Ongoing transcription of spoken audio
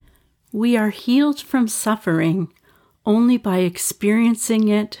We are healed from suffering only by experiencing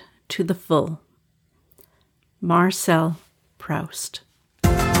it to the full. Marcel Proust.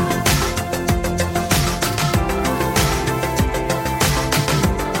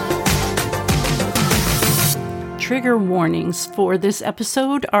 Trigger warnings for this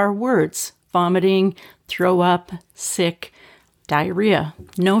episode are words: vomiting, throw up, sick, diarrhea.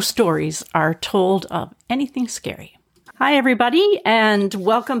 No stories are told of anything scary. Hi, everybody, and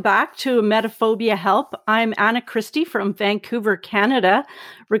welcome back to Emetophobia Help. I'm Anna Christie from Vancouver, Canada,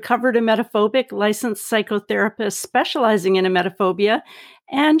 recovered emetophobic licensed psychotherapist specializing in emetophobia,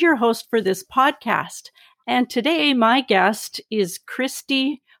 and your host for this podcast. And today, my guest is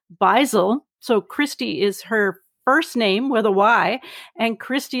Christy Beisel. So Christy is her first name with a Y, and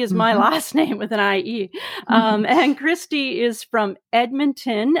Christy is my last name with an I-E. And Christy is from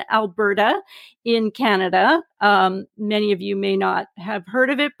Edmonton, Alberta, in Canada. Many of you may not have heard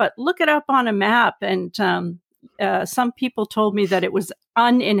of it, but look it up on a map. And some people told me that it was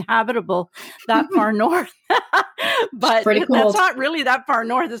uninhabitable that far north. But cool. That's not really that far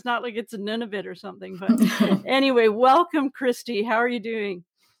north. It's not like it's in Nunavut or something. But anyway, welcome, Christy. How are you doing?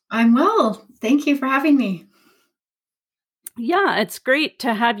 I'm well. Thank you for having me. Yeah, it's great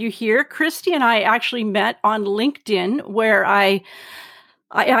to have you here. Christy and I actually met on LinkedIn, where I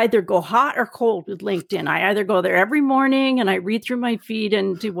either go hot or cold with LinkedIn. I either go there every morning and I read through my feed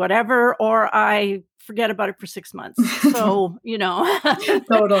and do whatever, or I forget about it for 6 months. So,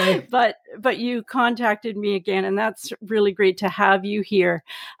 Totally. But you contacted me again, and that's really great to have you here.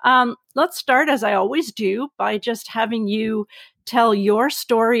 Let's start, as I always do, by just having you tell your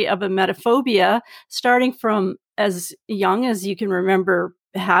story of emetophobia, starting from as young as you can remember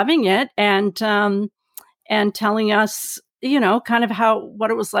having it, and telling us, kind of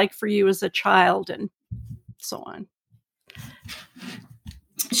what it was like for you as a child and so on.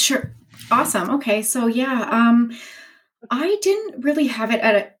 Sure. Awesome. Okay. So I didn't really have it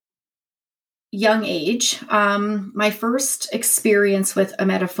at a young age. My first experience with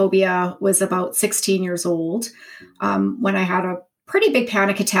emetophobia was about 16 years old, when I had a pretty big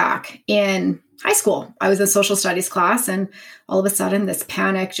panic attack in high school. I was in social studies class, and all of a sudden this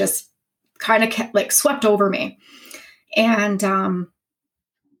panic just kind of swept over me. And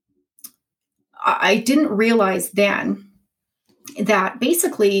I didn't realize then that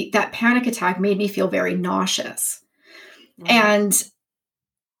basically that panic attack made me feel very nauseous. Mm-hmm. And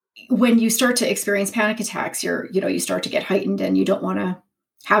when you start to experience panic attacks, you start to get heightened and you don't want to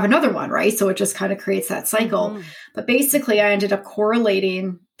have another one, right? So it just kind of creates that cycle. Mm-hmm. But basically I ended up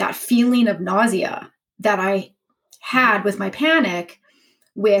correlating that feeling of nausea that I had with my panic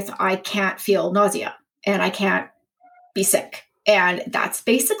with I can't feel nausea and I can't be sick. And that's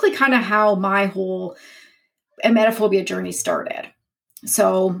basically kind of how my whole emetophobia journey started.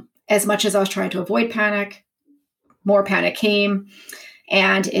 So as much as I was trying to avoid panic, more panic came,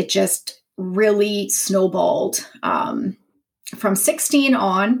 and it just really snowballed. From 16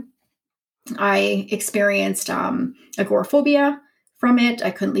 on, I experienced agoraphobia from it. I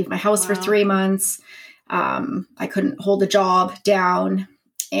couldn't leave my house for 3 months. I couldn't hold a job down.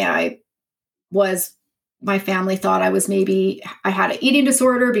 And my family thought I had an eating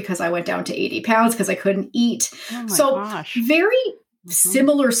disorder because I went down to 80 pounds because I couldn't eat. Gosh. Very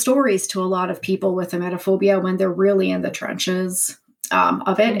similar stories to a lot of people with emetophobia when they're really in the trenches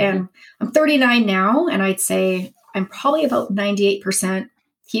of it. Mm-hmm. And I'm 39 now, and I'd say I'm probably about 98%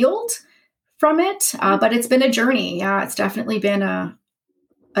 healed from it. But it's been a journey. Yeah, it's definitely been a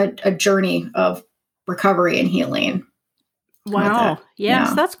journey of recovery and healing. Wow. Yes,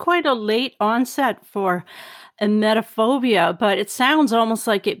 yeah. That's quite a late onset for emetophobia, but it sounds almost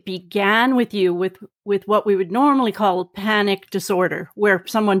like it began with you with what we would normally call panic disorder, where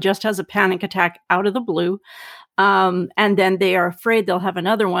someone just has a panic attack out of the blue, and then they are afraid they'll have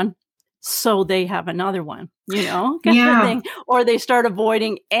another one, so they have another one, kind of thing, or they start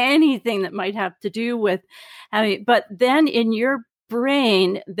avoiding anything that might have to do with but then in your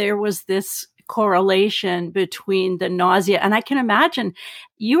brain, there was this correlation between the nausea. And I can imagine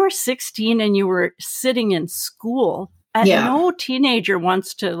you were 16 and you were sitting in school. No teenager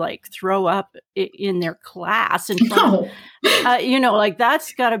wants to throw up in their class. No.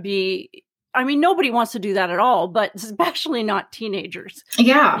 That's got to be, nobody wants to do that at all, but especially not teenagers.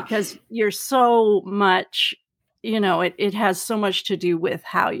 Yeah. Because you're so much, it has so much to do with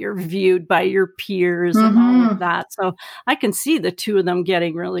how you're viewed by your peers and all of that. So I can see the two of them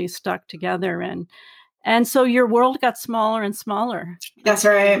getting really stuck together. And so your world got smaller and smaller. That's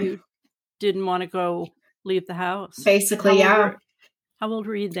right. You didn't want to leave the house. Basically, How old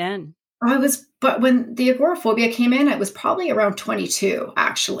were you then? but when the agoraphobia came in, it was probably around 22,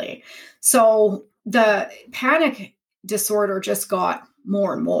 actually. So the panic disorder just got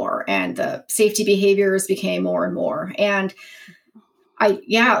more and more, and the safety behaviors became more and more. And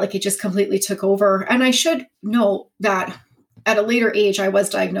it just completely took over. And I should note that at a later age, I was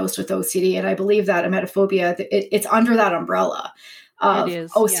diagnosed with OCD, and I believe that emetophobia, it's under that umbrella of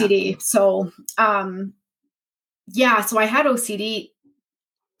OCD. Yeah. So, so I had OCD,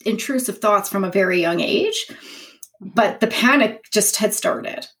 intrusive thoughts, from a very young age, but the panic just had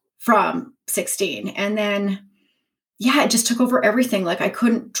started from 16. And then, it just took over everything. Like, I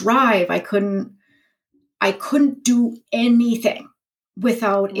couldn't drive. I couldn't do anything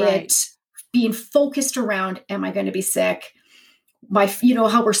without it being focused around, am I going to be sick?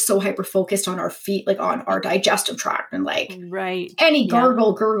 How we're so hyper focused on our feet, like on our digestive tract, and like any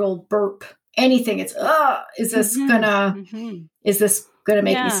gargle, gurgle, burp, anything. It's, is this gonna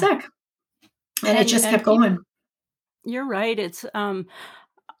make me sick? And it just kept going. You're right. It's,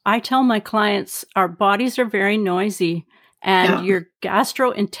 I tell my clients, our bodies are very noisy, and your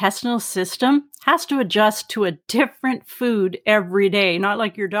gastrointestinal system has to adjust to a different food every day, not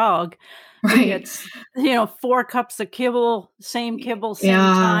like your dog. Right. It's, 4 cups of kibble, same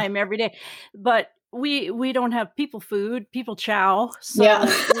time every day. But we don't have people food, people chow. So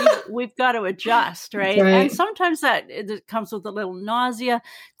we've got to adjust, right? And sometimes it comes with a little nausea,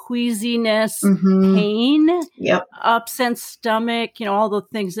 queasiness, pain, upset stomach, all the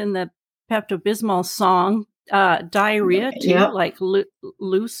things in the Pepto-Bismol song, diarrhea too, like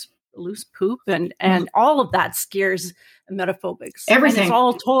loose poop, and all of that scares emetophobics. Everything. And it's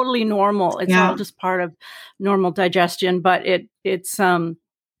all totally normal. It's all just part of normal digestion, but it's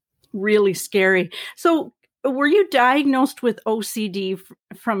really scary. So were you diagnosed with OCD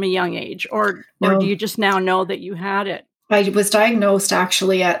from a young age, or do you just now know that you had it? I was diagnosed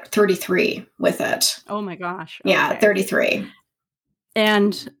actually at 33 with it. Oh my gosh. Okay. Yeah, 33.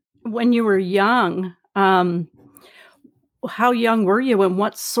 And when you were young, how young were you, and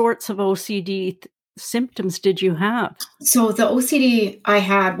what sorts of OCD symptoms did you have? So the OCD I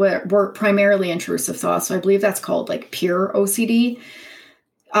had were primarily intrusive thoughts. So I believe that's called like pure OCD.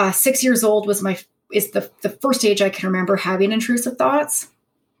 6 years old is the first age I can remember having intrusive thoughts.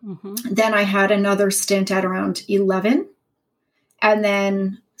 Then I had another stint at around 11, and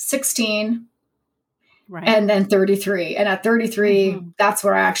then 16, and then 33. And at 33, that's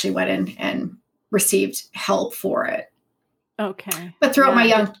where I actually went in and received help for it. Okay. But throughout my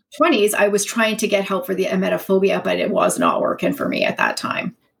young 20s, I was trying to get help for the emetophobia, but it was not working for me at that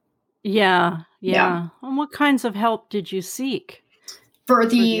time. Yeah. And what kinds of help did you seek? For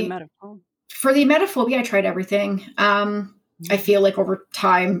the emetophobia, I tried everything. I feel like over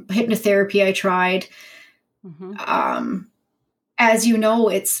time, hypnotherapy I tried. As you know,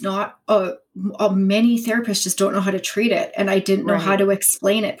 it's not many therapists just don't know how to treat it. And I didn't know how to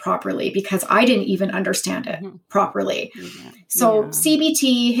explain it properly because I didn't even understand it properly. So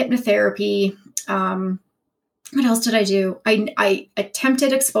CBT, hypnotherapy, what else did I do? I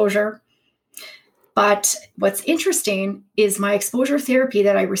attempted exposure. But what's interesting is my exposure therapy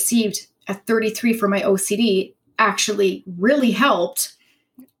that I received at 33 for my OCD actually really helped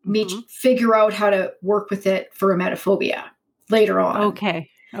me figure out how to work with it for emetophobia later on.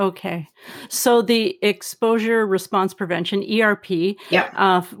 Okay. So the exposure response prevention, ERP,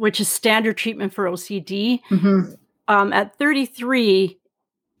 which is standard treatment for OCD, at 33,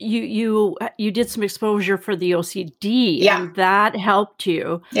 you did some exposure for the OCD, and that helped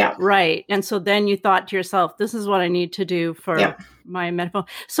you. Right. And so then you thought to yourself, this is what I need to do for my emetophobia.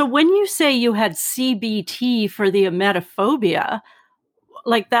 So when you say you had CBT for the emetophobia,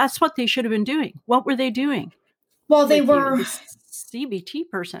 like that's what they should have been doing. What were they doing? Well, they were the CBT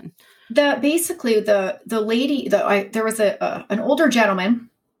person. The lady, there was an older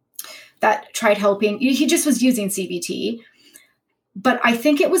gentleman that tried helping. He just was using CBT. But I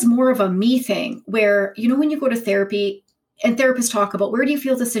think it was more of a me thing where, when you go to therapy and therapists talk about where do you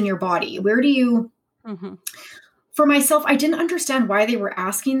feel this in your body? Where do you, for myself, I didn't understand why they were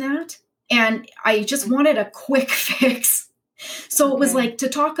asking that. And I just wanted a quick fix. So it was like to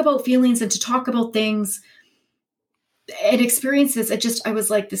talk about feelings and to talk about things and experiences. I was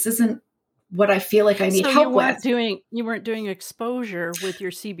like, this isn't what I feel like I need help with. You weren't doing exposure with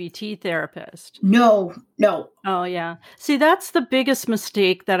your CBT therapist. No. Oh yeah. See, that's the biggest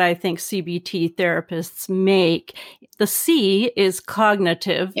mistake that I think CBT therapists make. The C is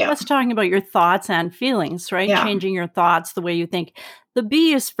cognitive. Yeah. That's talking about your thoughts and feelings, right? Yeah. Changing your thoughts, the way you think. The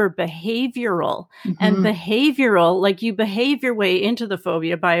B is for behavioral. And behavioral, like you behave your way into the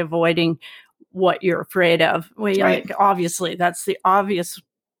phobia by avoiding what you're afraid of. Well, like, obviously, that's the obvious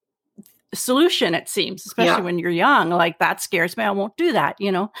solution, it seems, especially when you're young. Like, that scares me, I won't do that,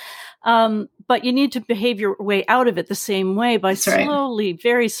 but you need to behave your way out of it the same way by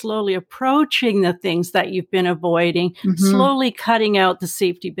very slowly approaching the things that you've been avoiding, slowly cutting out the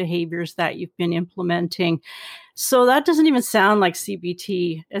safety behaviors that you've been implementing. So that doesn't even sound like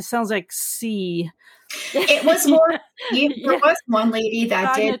CBT. It sounds like C. It was more. There was one lady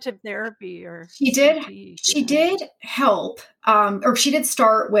that cognitive therapy, or she did help, or she did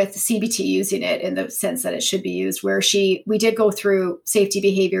start with CBT, using it in the sense that it should be used. Where we did go through safety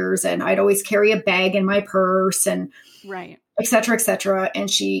behaviors, and I'd always carry a bag in my purse, and et cetera, et cetera.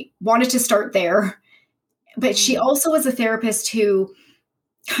 And she wanted to start there, but she also was a therapist who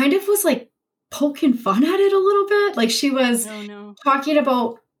kind of was like poking fun at it a little bit. Like, she was talking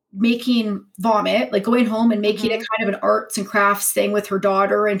about making vomit, like going home and making it kind of an arts and crafts thing with her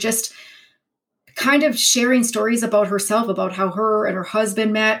daughter, and just kind of sharing stories about herself, about how her and her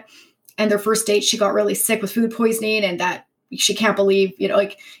husband met, and their first date, she got really sick with food poisoning, and that she can't believe,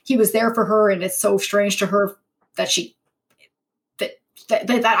 like, he was there for her. And it's so strange to her that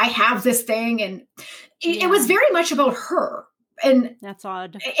that I have this thing. And it was very much about her. And that's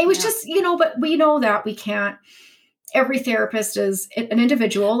odd. It was just, but we know that we can't. Every therapist is an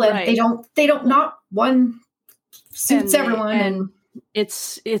individual, and they don't not one suits everyone. And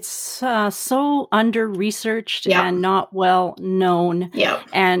it's so under researched and not well known. Yeah.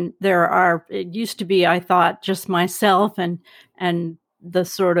 And it used to be, I thought, just myself and the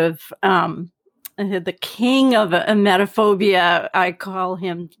sort of the king of emetophobia, I call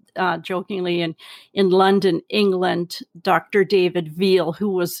him jokingly, in London, England, Dr. David Veal, who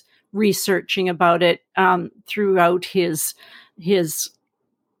was researching about it throughout his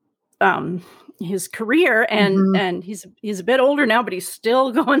career, and he's a bit older now, but he's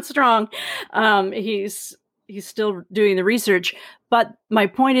still going strong. He's still doing the research. But my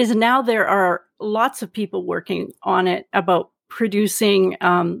point is, now there are lots of people working on it, about producing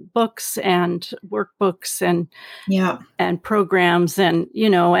books and workbooks and programs, and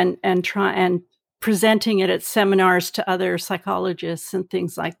and presenting it at seminars to other psychologists and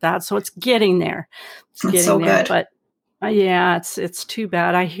things like that. So it's getting there. It's so good. But it's too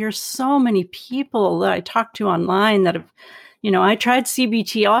bad. I hear so many people that I talk to online that have, I tried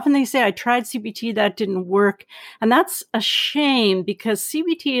CBT. Often they say, I tried CBT, that didn't work. And that's a shame, because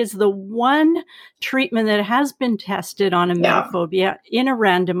CBT is the one treatment that has been tested on emetophobia in a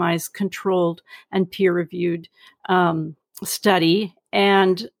randomized, controlled, and peer-reviewed study.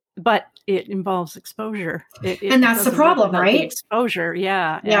 But it involves exposure. And that's the problem, right? The exposure,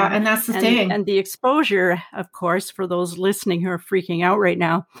 and that's the thing. And the exposure, of course, for those listening who are freaking out right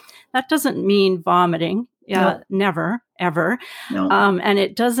now, that doesn't mean vomiting. Never, ever. No. And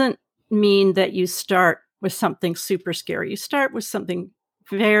it doesn't mean that you start with something super scary. You start with something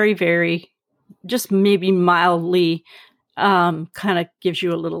very, very, just maybe mildly, kind of gives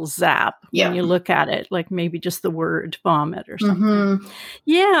you a little zap when you look at it, like maybe just the word vomit or something.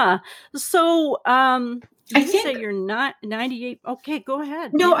 Yeah. So I think say you're not 98. Okay, go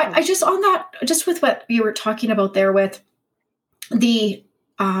ahead. No, I just, on that, just with what you were talking about there with the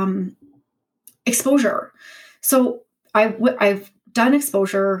exposure. So I've done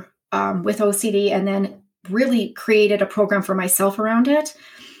exposure with OCD, and then really created a program for myself around it.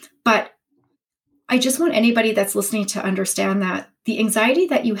 But I just want anybody that's listening to understand that the anxiety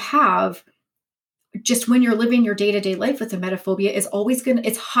that you have just when you're living your day-to-day life with emetophobia is always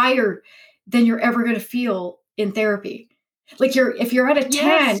it's higher than you're ever going to feel in therapy. Like if you're at a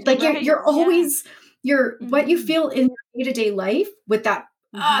 10, you're always, what you feel in your day-to-day life with that,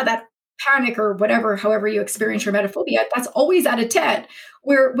 that panic or whatever, however you experience your emetophobia, that's always at a 10,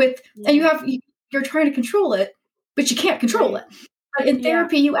 and you're trying to control it, but you can't control it. But in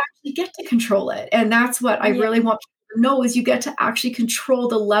therapy, you actually get to control it. And that's what I really want people to know, is you get to actually control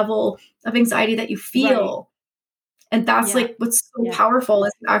the level of anxiety that you feel. Right. And that's like what's so powerful,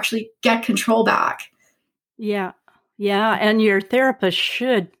 is to actually get control back. Yeah. Yeah. And your therapist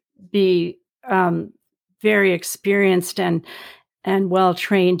should be very experienced and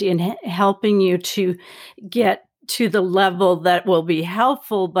well-trained in helping you to get to the level that will be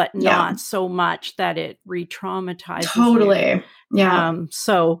helpful, but not so much that it re-traumatizes you. Yeah.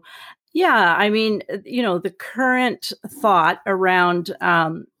 So, I mean, the current thought around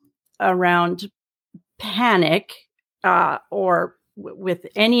panic or with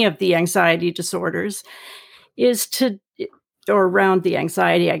any of the anxiety disorders or around the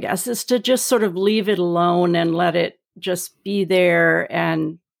anxiety, I guess, is to just sort of leave it alone and let it just be there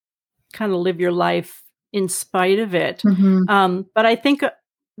and kind of live your life in spite of it. Mm-hmm. But I think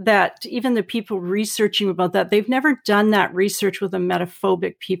that even the people researching about that, they've never done that research with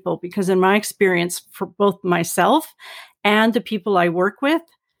emetophobic people, because in my experience, for both myself and the people I work with,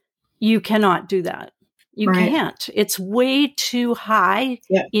 you cannot do that. You can't. It's way too high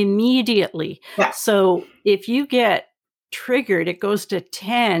immediately. Yeah. So if you get triggered, it goes to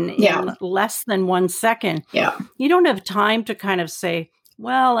 10 in less than 1 second. Yeah. You don't have time to kind of say,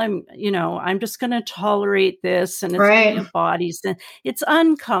 well, I'm just going to tolerate this, and it's only a body. It's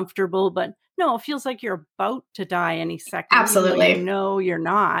uncomfortable, but no, it feels like you're about to die any second. Absolutely. No, you're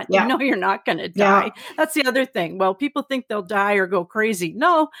not. Yeah. You know, you're not going to die. Yeah. That's the other thing. Well, people think they'll die or go crazy.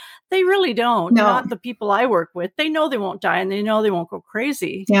 No, they really don't. No. Not the people I work with. They know they won't die, and they know they won't go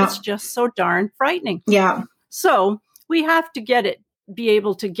crazy. Yeah. It's just so darn frightening. Yeah. So we have to be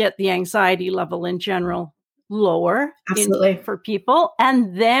able to get the anxiety level in general lower for people.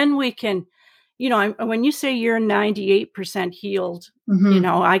 And then we can, when you say you're 98% healed,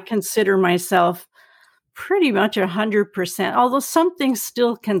 I consider myself pretty much 100%, although something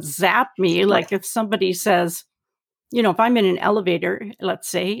still can zap me. Like if somebody says, if I'm in an elevator, let's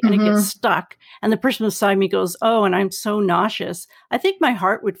say, and it gets stuck and the person beside me goes, oh, and I'm so nauseous, I think my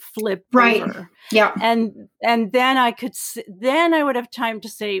heart would flip over. Yeah. And then I would have time to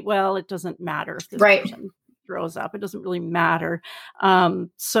say, well, it doesn't matter if this person throws up. It doesn't really matter.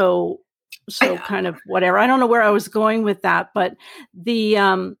 So kind of whatever. I don't know where I was going with that, but the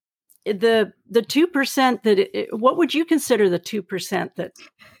 2% what would you consider the 2% that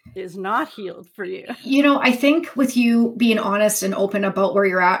is not healed for you? I think with you being honest and open about where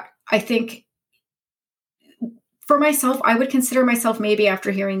you're at, I think for myself, I would consider myself maybe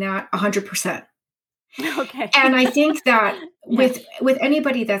after hearing that 100%. Okay. And I think that with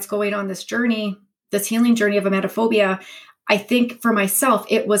anybody that's going on this journey, this healing journey of emetophobia, I think for myself,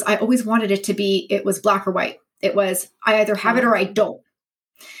 I always wanted it was black or white. It was, I either have it or I don't.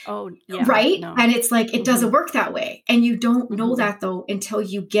 Oh, yeah. Right. No. And it's like, it doesn't work that way. And you don't know that though, until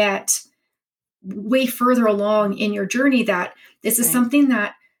you get way further along in your journey, that this is something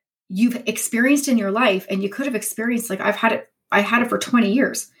that you've experienced in your life, and you could have experienced, like I had it for 20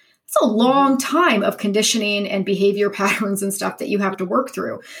 years. It's a long time of conditioning and behavior patterns and stuff that you have to work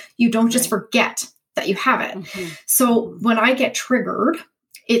through. You don't just forget that you have it. So when I get triggered,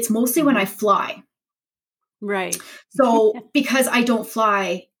 it's mostly when I fly. Right. So because I don't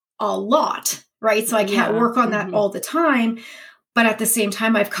fly a lot, right? So I can't work on that all the time. But at the same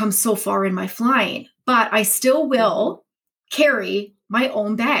time, I've come so far in my flying, but I still will carry my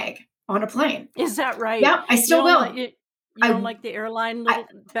own bag on a plane. Is that right? Yeah, I still will. You don't like the airline little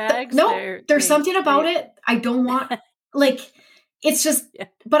bags? No, there's something about it. I don't want, it's just,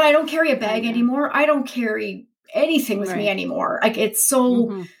 but I don't carry a bag anymore. I don't carry anything with me anymore. Like it's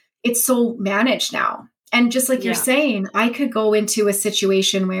so managed now. And just like you're saying, I could go into a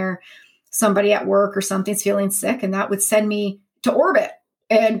situation where somebody at work or something's feeling sick, and that would send me to orbit.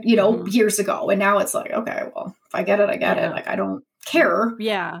 And, years ago. And now it's like, okay, well, if I get it, I get it. Like, I don't care.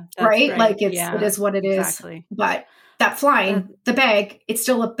 Yeah. Right? Like it is what it is. Exactly. But that flying, the bag, it's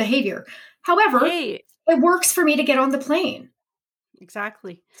still a behavior. However, it works for me to get on the plane.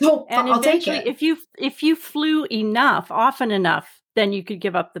 Exactly. So and I'll take it. If you flew often enough, then you could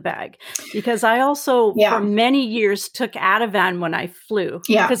give up the bag. Because I also, for many years, took Ativan when I flew.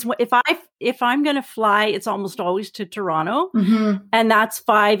 Yeah. Because if I'm going to fly, it's almost always to Toronto. And that's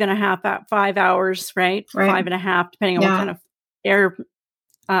 5 hours, right? 5.5, depending on what kind of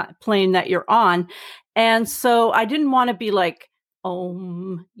airplane that you're on. And so I didn't want to be like,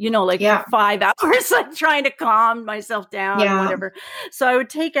 for 5 hours, like trying to calm myself down or whatever. So I would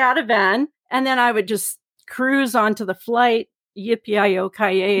take Ativan, and then I would just cruise onto the flight,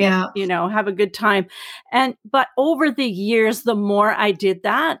 yippee-yi-yo-ki-yay, have a good time. But over the years, the more I did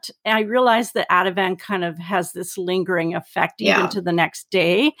that, I realized that Ativan kind of has this lingering effect even to the next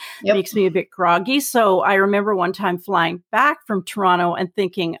day. It makes me a bit groggy. So I remember one time flying back from Toronto and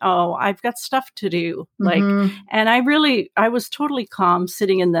thinking, oh, I've got stuff to do. And I was totally calm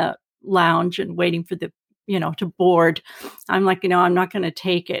sitting in the lounge and waiting for the to board. I'm like, I'm not going to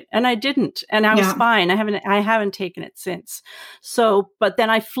take it. And I didn't. And I was fine. I haven't taken it since. So, but then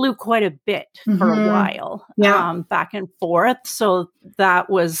I flew quite a bit for a while, back and forth. So that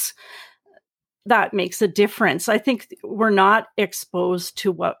makes a difference. I think we're not exposed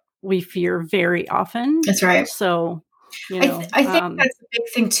to what we fear very often. That's right. So, I think that's the big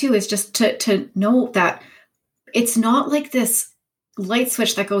thing too, is just to know that it's not like this light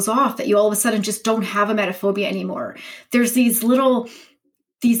switch that goes off that you all of a sudden just don't have emetophobia anymore. There's these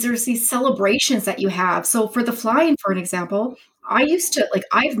celebrations that you have. So for the flying, for an example,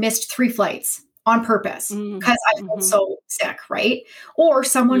 I've missed 3 flights on purpose Mm, because I felt mhm. so sick, right? Or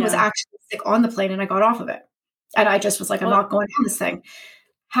someone was Yeah. actually sick on the plane and I got off of it. And I just was like, I'm Well, not going on this thing. yeah.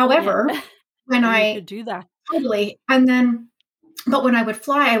 However, when You I could do that. totally, and then, but when I would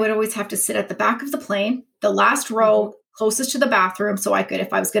fly, I would always have to sit at the back of the plane, the last Mhm. row closest to the bathroom. So I could,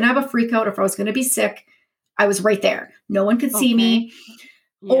 if I was going to have a freak out, or if I was going to be sick, I was right there. No one could see Okay. me.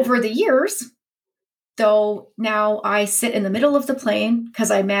 Yeah. Over the years, though, now I sit in the middle of the plane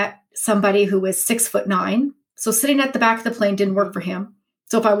because I met somebody who was 6'9". So sitting at the back of the plane didn't work Mhm. for him.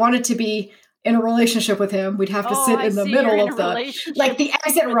 So if I wanted to be in a relationship with him, we'd have to Oh, sit I in the see. You're middle in a of like relationship the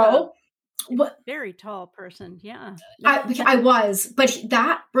exit with a row. What very tall person. Yeah. I was, but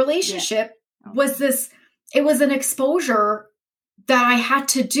that Yeah. relationship was Okay. this. It was an exposure that I had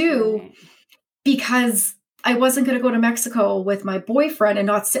to do Right. because I wasn't going to go to Mexico with my boyfriend and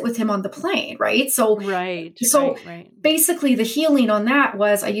not sit with him on the plane, right? Right. So Right. Right. basically the healing on that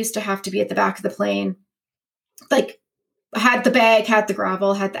was I used to have to be at the back of the plane, like had the bag, had the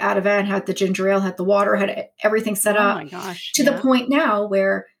gravel, had the Ativan, had the ginger ale, had the water, had everything set Oh up my gosh. to the Yeah. point now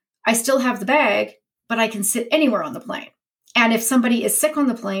where I still have the bag, but I can sit anywhere on the plane. And if somebody is sick on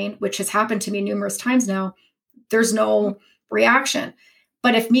the plane, which has happened to me numerous times now, there's Mm. no reaction.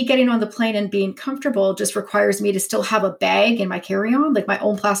 But if me getting on the plane and being comfortable just requires me to still have a bag in my carry-on, like my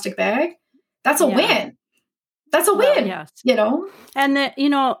own plastic bag, that's a Yeah. win. That's a Well, win, yes. you know? And that,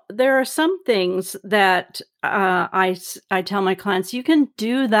 there are some things that I tell my clients, you can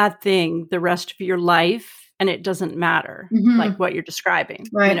do that thing the rest of your life and it doesn't matter, like Hmm. what you're describing,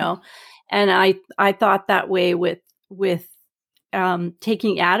 Right. And I thought that way with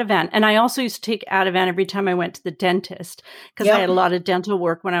taking Ativan. And I also used to take Ativan every time I went to the dentist because I Yep. had a lot of dental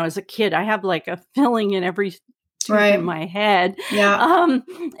work when I was a kid. I have like a filling in every tooth in Right. my head. Yeah. Um,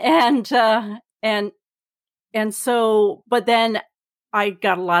 and, uh, and, and so, but then I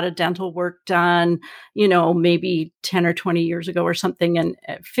got a lot of dental work done, maybe 10 or 20 years ago or something, and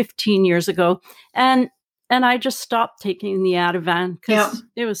 15 years ago. And I just stopped taking the Ativan Yeah. because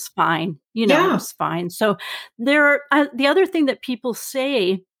it was fine. It Yeah. was fine. So the other thing that people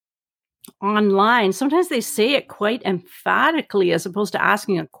say online, sometimes they say it quite emphatically as opposed to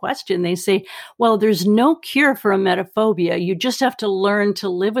asking a question. They say, well, there's no cure for emetophobia. You just have to learn to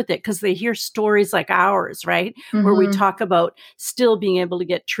live with it because they hear stories like ours, right? Where we Hmm. talk about still being able to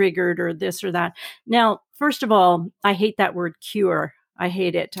get triggered or this or that. Now, first of all, I hate that word cure. I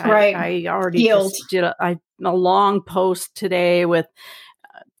hate it. Right. I already Healed. just did a long post today with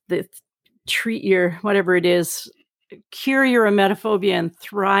the treat your whatever it is, cure your emetophobia and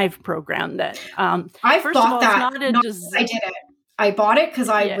thrive program that I've first of bought all it's that, not a not because I disease. did it. I bought it because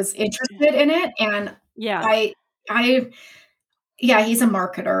I Yeah, was interested in it, and yeah, I I yeah, he's a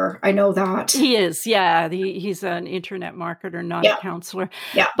marketer. I know that. he is. Yeah, he's an internet marketer, not a Yeah. counselor.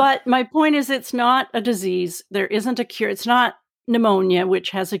 Yeah. But my point is it's not a disease. There isn't a cure. It's not pneumonia,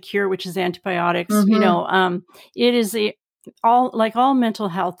 which has a cure, which is antibiotics. Hmm. It is all mental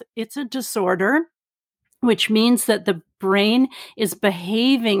health, it's a disorder, which means that the brain is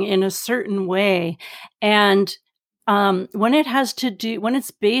behaving in a certain way. And when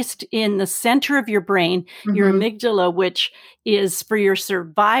it's based in the center of your brain, your Hmm. amygdala, which is for your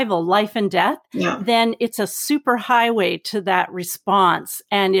survival, life and death, Yeah. then it's a super highway to that response.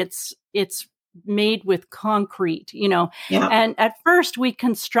 And it's made with concrete. Yeah. And at first we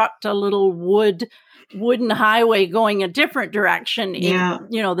construct a little wooden highway going a different direction in Yeah.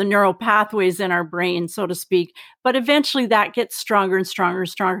 the neural pathways in our brain, so to speak, but eventually that gets stronger and stronger and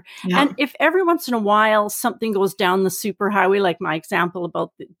stronger. Yeah. And if every once in a while something goes down the superhighway, like my example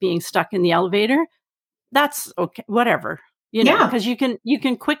about being stuck in the elevator, that's okay, whatever, Yeah. because you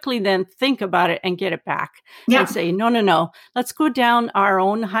can quickly then think about it and get it back and Yeah. say, no, no, no, let's go down our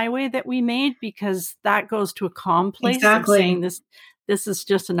own highway that we made, because that goes to a calm place of Exactly. saying this is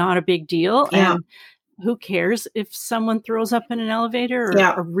just not a big deal. Yeah. And who cares if someone throws up in an elevator,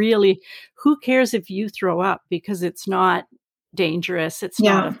 Yeah. or really, who cares if you throw up, because it's not dangerous. It's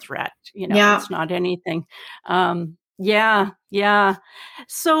not a Yeah. threat. Yeah. It's not anything. Yeah. Yeah.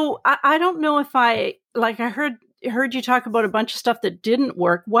 So I don't know if I heard you talk about a bunch of stuff that didn't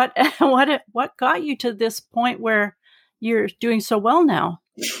work. What, what got you to this point where you're doing so well now?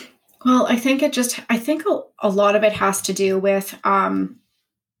 Well, I think a lot of it has to do with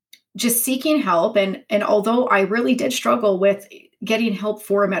just seeking help, and although I really did struggle with getting help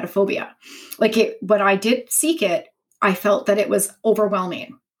for emetophobia, when I did seek it, I felt that it was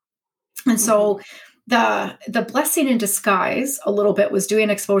overwhelming. And Hmm. so the blessing in disguise a little bit was doing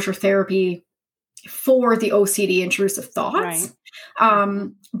exposure therapy for the OCD intrusive Right. thoughts. Hmm.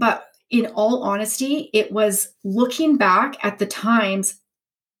 But in all honesty, it was looking back at the times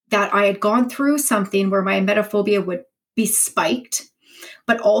that I had gone through something where my emetophobia would be spiked,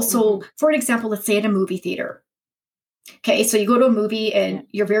 but also, for an example, let's say at a movie theater. Okay, so you go to a movie and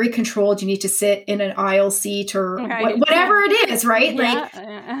you're very controlled. You need to sit in an aisle seat or whatever it is, right?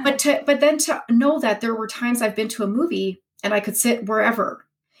 Yeah. But then to know that there were times I've been to a movie and I could sit wherever.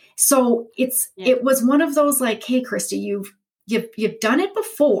 So it was one of those like, hey, Christy, you've done it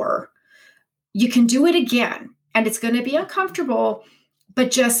before. You can do it again, and it's going to be uncomfortable,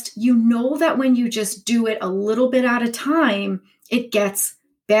 but just, that when you just do it a little bit at a time, it gets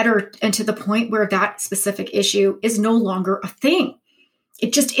better, and to the point where that specific issue is no longer a thing.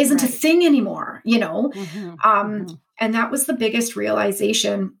 It just isn't a thing anymore, And that was the biggest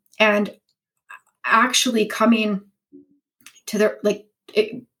realization. And actually coming to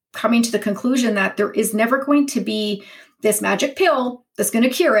the conclusion that there is never going to be this magic pill that's going to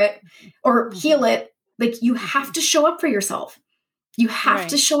cure it or heal it. Like, you have to show up for yourself. You have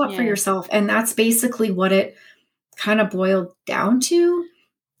to show up for yourself. And that's basically what it kind of boiled down to,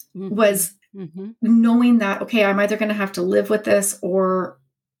 was knowing that, okay, I'm either going to have to live with this or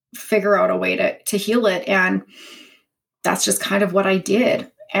figure out a way to heal it. And that's just kind of what I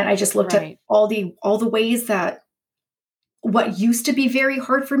did. And I just looked at all the ways that what used to be very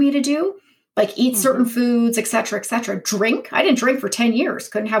hard for me to do, like eat certain foods, et cetera, drink. I didn't drink for 10 years,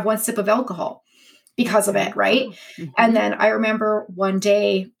 couldn't have one sip of alcohol because of it. Right. And then I remember one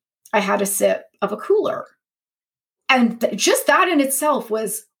day I had a sip of a cooler, and just that in itself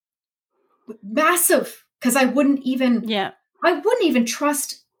was massive, because I wouldn't even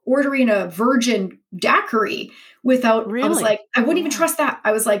trust ordering a virgin daiquiri without, I was like, I wouldn't even trust that.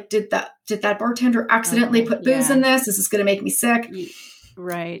 I was like, did that bartender accidentally put booze in this? Is this going to make me sick?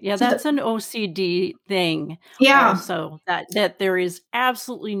 Right. Yeah, that's an OCD thing. Yeah. Also, that there is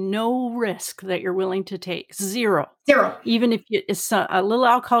absolutely no risk that you're willing to take. Zero. Even if it's a little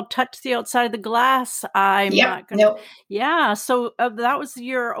alcohol touch the outside of the glass, I'm not going to. Nope. Yeah. So that was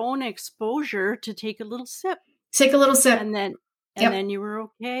your own exposure to take a little sip. And then you were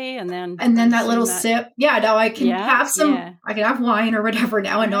okay. And then that little sip. Yeah. Now I can have I can have wine or whatever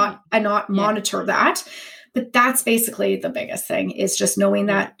now and not monitor that. But that's basically the biggest thing, is just knowing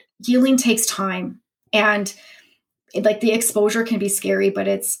that healing takes time, and like the exposure can be scary, but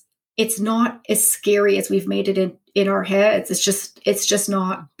it's not as scary as we've made it in our heads. It's just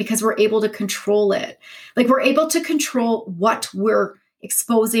not, because we're able to control it. Like, we're able to control what we're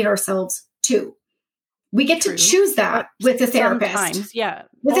exposing ourselves to. We get to choose that with a therapist. Sometimes,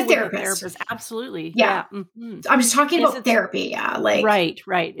 with a therapist. Absolutely. Yeah. I'm just talking about therapy. Yeah. Like,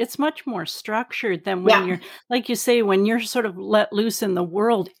 right. It's much more structured than when you're, like you say, when you're sort of let loose in the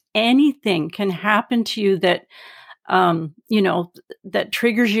world. Anything can happen to you that, that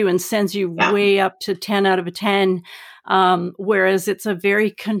triggers you and sends you way up to 10 out of 10. Whereas it's a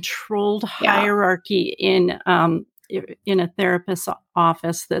very controlled hierarchy in a therapist's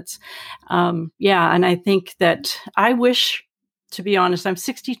office. That's, and I think that I wish, to be honest, I'm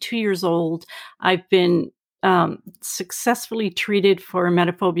 62 years old. I've been successfully treated for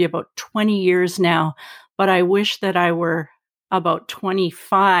emetophobia about 20 years now, but I wish that I were about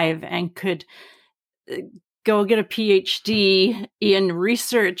 25 and could go get a PhD in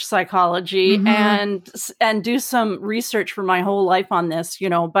research psychology and do some research for my whole life on this,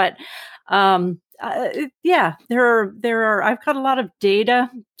 but there are, I've got a lot of data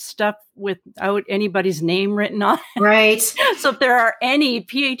stuff without anybody's name written on it. Right. So if there are any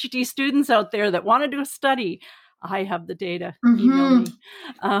PhD students out there that want to do a study, I have the data. Email me.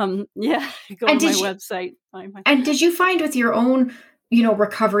 Go to my website. And did you find with your own,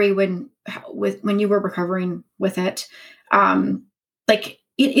 recovery when you were recovering with it, like,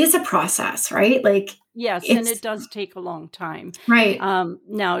 it is a process, right? Like, yes, and it does take a long time. Right.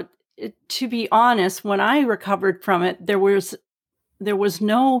 Now, to be honest, when I recovered from it, there was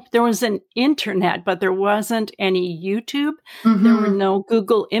an internet, but there wasn't any YouTube. There were no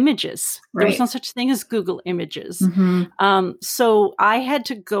Google Images. There was no such thing as Google Images. So I had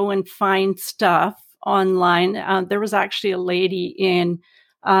to go and find stuff online. There was actually a lady in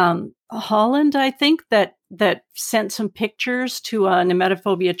Holland, I think, that sent some pictures to an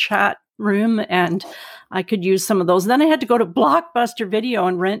emetophobia chat room, and I could use some of those. Then I had to go to Blockbuster Video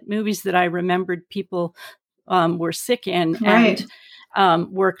and rent movies that I remembered people were sick in, and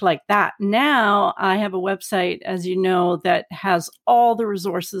work like that. Now I have a website, as you know, that has all the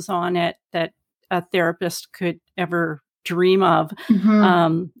resources on it that a therapist could ever dream of,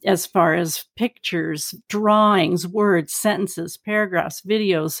 as far as pictures, drawings, words, sentences, paragraphs,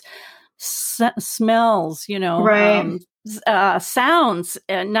 videos. smells, Right. Sounds.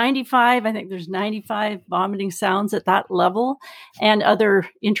 95, I think there's 95 vomiting sounds at that level, and other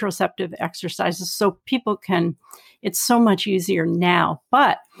interoceptive exercises. So people it's so much easier now.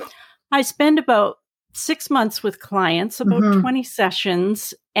 But I spend about 6 months with clients, about 20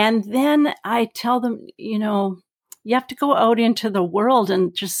 sessions, and then I tell them, you have to go out into the world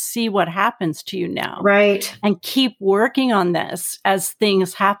and just see what happens to you now. Right. And keep working on this as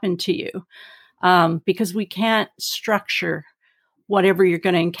things happen to you. Because we can't structure whatever you're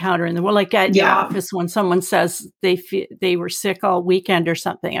going to encounter in the world. Like at your office, when someone says they were sick all weekend or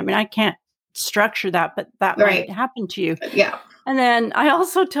something. I mean, I can't structure that, but that might happen to you. Yeah. And then I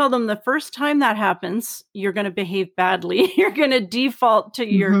also tell them the first time that happens, you're going to behave badly. You're going to default to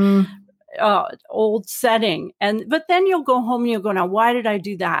your old setting. But then you'll go home and you'll go, now, why did I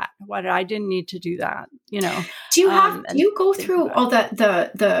do that? I didn't need to do that, Do you go through all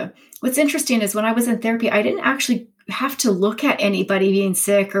the what's interesting is when I was in therapy, I didn't actually have to look at anybody being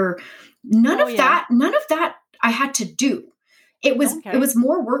sick or none of that I had to do. It was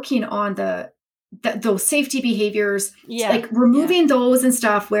more working on those safety behaviors, like removing those and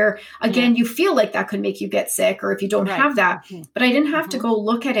stuff where, again, you feel like that could make you get sick or if you don't have that, but I didn't have to go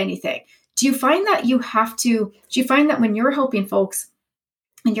look at anything. Do you find that when you're helping folks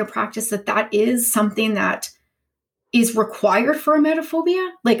in your practice that is something that is required for emetophobia?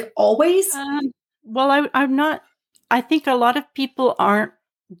 Like always? Well, I'm not, I think a lot of people aren't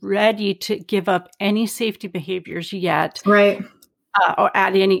ready to give up any safety behaviors yet. Right. Or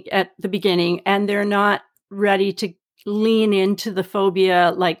at the beginning, and they're not ready to lean into the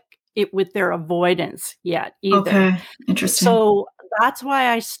phobia like it with their avoidance yet either. Okay, interesting. So that's why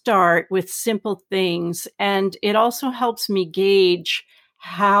I start with simple things, and it also helps me gauge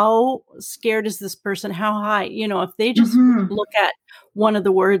how scared is this person, how high. If they just look at one of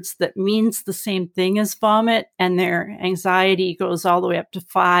the words that means the same thing as vomit, and their anxiety goes all the way up to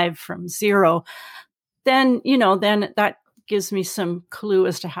 5 from 0, then that gives me some clue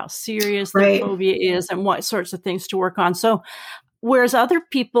as to how serious their phobia is and what sorts of things to work on. So whereas other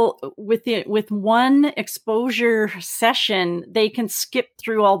people with one exposure session, they can skip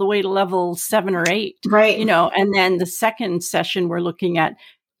through all the way to level 7 or 8, right. And then the second session, we're looking at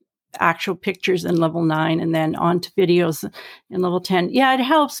actual pictures in level 9 and then on to videos in level 10. Yeah, it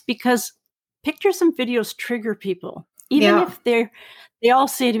helps because pictures and videos trigger people. Even if they all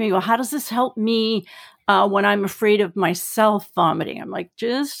say to me, well, how does this help me when I'm afraid of myself vomiting? I'm like,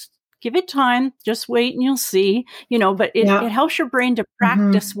 just give it time, just wait and you'll see, but it helps your brain to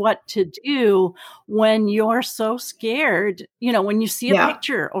practice what to do when you're so scared, when you see a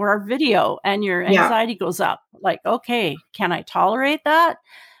picture or a video and your anxiety goes up, like, okay, can I tolerate that?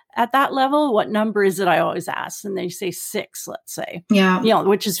 At that level, what number is it? I always ask. And they say 6, let's say,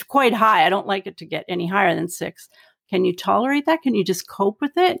 which is quite high. I don't like it to get any higher than 6. Can you tolerate that? Can you just cope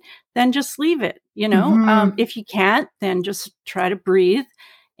with it? Then just leave it, If you can't, then just try to breathe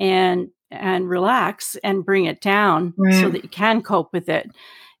and relax and bring it down so that you can cope with it,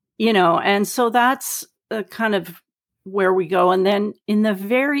 and so that's kind of where we go. And then in the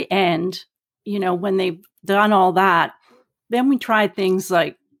very end, when they've done all that, then we try things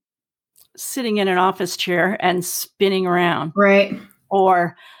like sitting in an office chair and spinning around,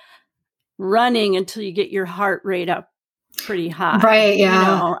 or running until you get your heart rate up pretty high,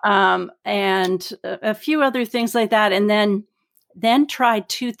 and a few other things like that. And then try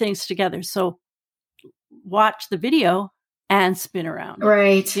 2 things together. So watch the video and spin around,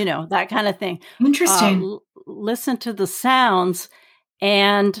 that kind of thing. Interesting. Listen to the sounds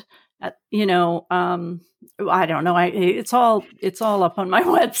and, I don't know. It's all up on my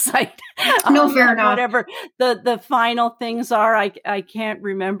website. No, fair enough. Whatever the final things are, I can't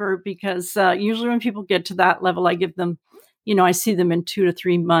remember because usually when people get to that level, I give them, I see them in 2 to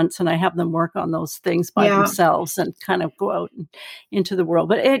 3 months and I have them work on those things by themselves and kind of go out into the world.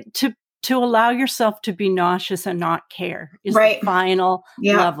 But to allow yourself to be nauseous and not care is the final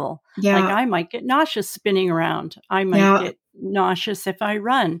level. Yeah. Like I might get nauseous spinning around. I might get nauseous if I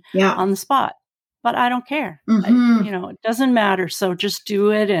run on the spot, but I don't care. It doesn't matter. So just do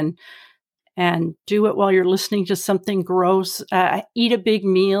it and do it while you're listening to something gross. Eat a big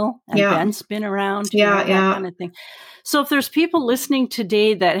meal and then spin around. That kind of thing. So if there's people listening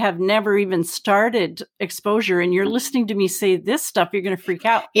today that have never even started exposure and you're listening to me say this stuff, you're going to freak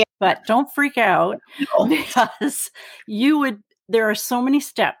out. Yeah. But don't freak out because there are so many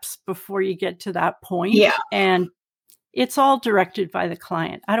steps before you get to that point. Yeah. And it's all directed by the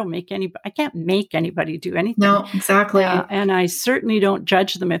client. I can't make anybody do anything. No, exactly. And I certainly don't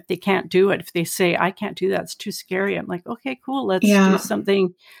judge them if they can't do it. If they say, I can't do that, it's too scary. I'm like, okay, cool. Let's do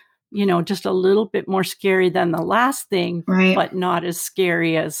something just a little bit more scary than the last thing, Right. but not as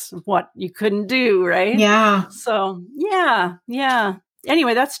scary as what you couldn't do, right? Yeah. So, yeah.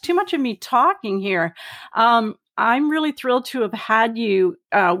 Anyway, that's too much of me talking here. I'm really thrilled to have had you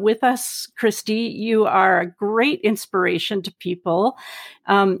with us, Christy. You are a great inspiration to people.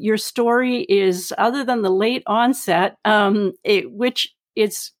 Your story is, other than the late onset, which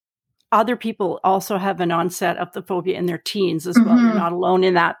it's other people also have an onset of the phobia in their teens as well. You're not alone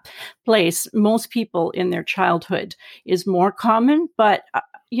in that place. Most people in their childhood is more common, but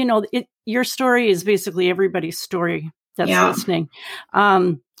your story is basically everybody's story that's listening.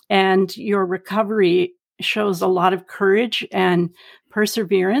 And your recovery shows a lot of courage and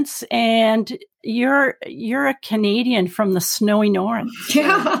perseverance. And you're a Canadian from the snowy north.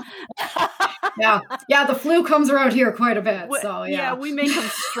 So. Yeah. The flu comes around here quite a bit. So yeah, we make them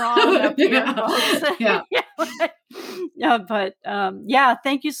strong up here. But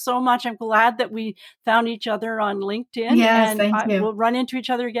thank you so much. I'm glad that we found each other on LinkedIn. Yes, thank you. We'll run into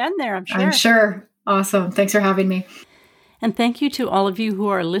each other again there, I'm sure. I'm sure. Awesome. Thanks for having me. And thank you to all of you who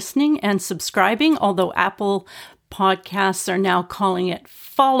are listening and subscribing, although Apple Podcasts are now calling it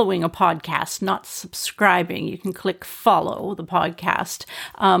following a podcast, not subscribing. You can click follow the podcast.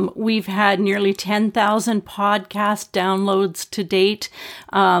 We've had nearly 10,000 podcast downloads to date.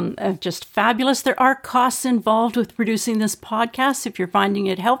 Just fabulous. There are costs involved with producing this podcast. If you're finding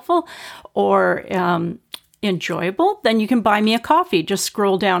it helpful or enjoyable, then you can buy me a coffee. Just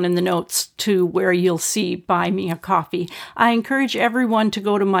scroll down in the notes to where you'll see buy me a coffee. I encourage everyone to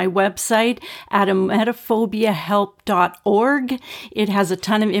go to my website at emetaphobiahelp.org. It has a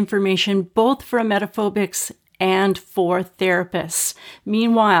ton of information both for emetaphobics and for therapists.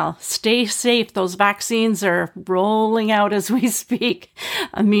 Meanwhile, stay safe. Those vaccines are rolling out as we speak.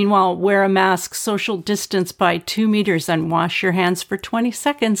 Meanwhile, wear a mask, social distance by 2 meters, and wash your hands for 20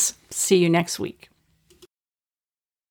 seconds. See you next week.